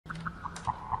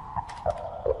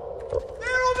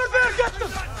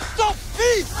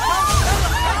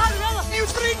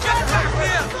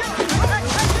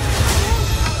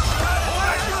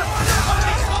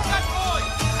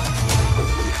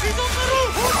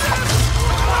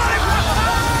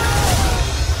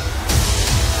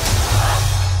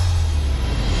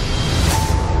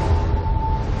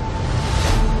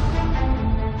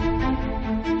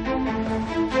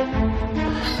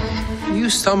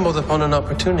stumbled upon an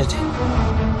opportunity.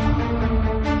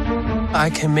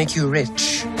 I can make you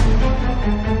rich.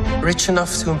 Rich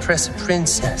enough to impress a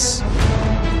princess.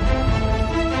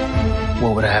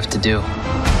 What would I have to do?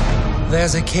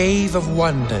 There's a cave of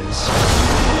wonders.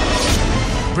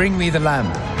 Bring me the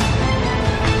lamp.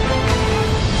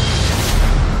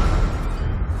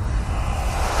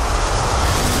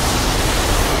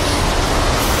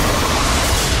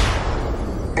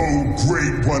 O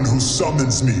great one who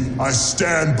summons me, I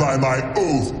stand by my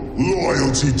oath,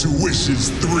 loyalty to wishes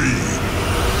 3.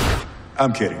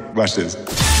 I'm kidding. Watch this.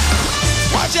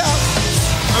 Watch out!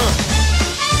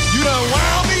 You done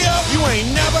wound me up. You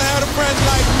ain't never had a friend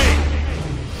like me.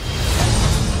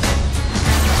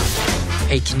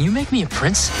 Hey, can you make me a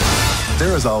prince?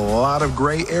 There is a lot of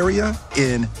gray area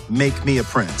in Make Me a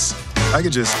Prince. I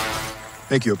could just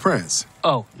make you a prince.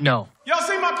 Oh, no. Y'all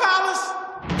see my palace?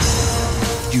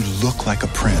 You look like a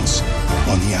prince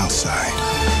on the outside,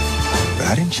 but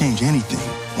I didn't change anything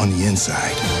on the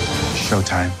inside.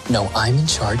 Showtime. No, I'm in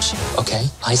charge, okay?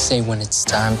 I say when it's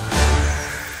time.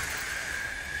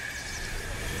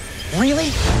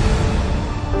 Really?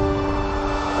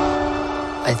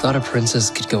 I thought a princess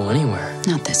could go anywhere.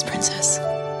 Not this princess.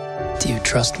 Do you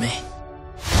trust me?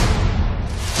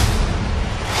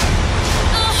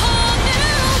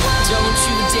 Don't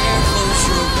you dare close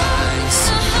your eyes.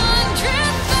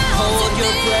 Hold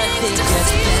your breath, it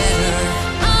gets better.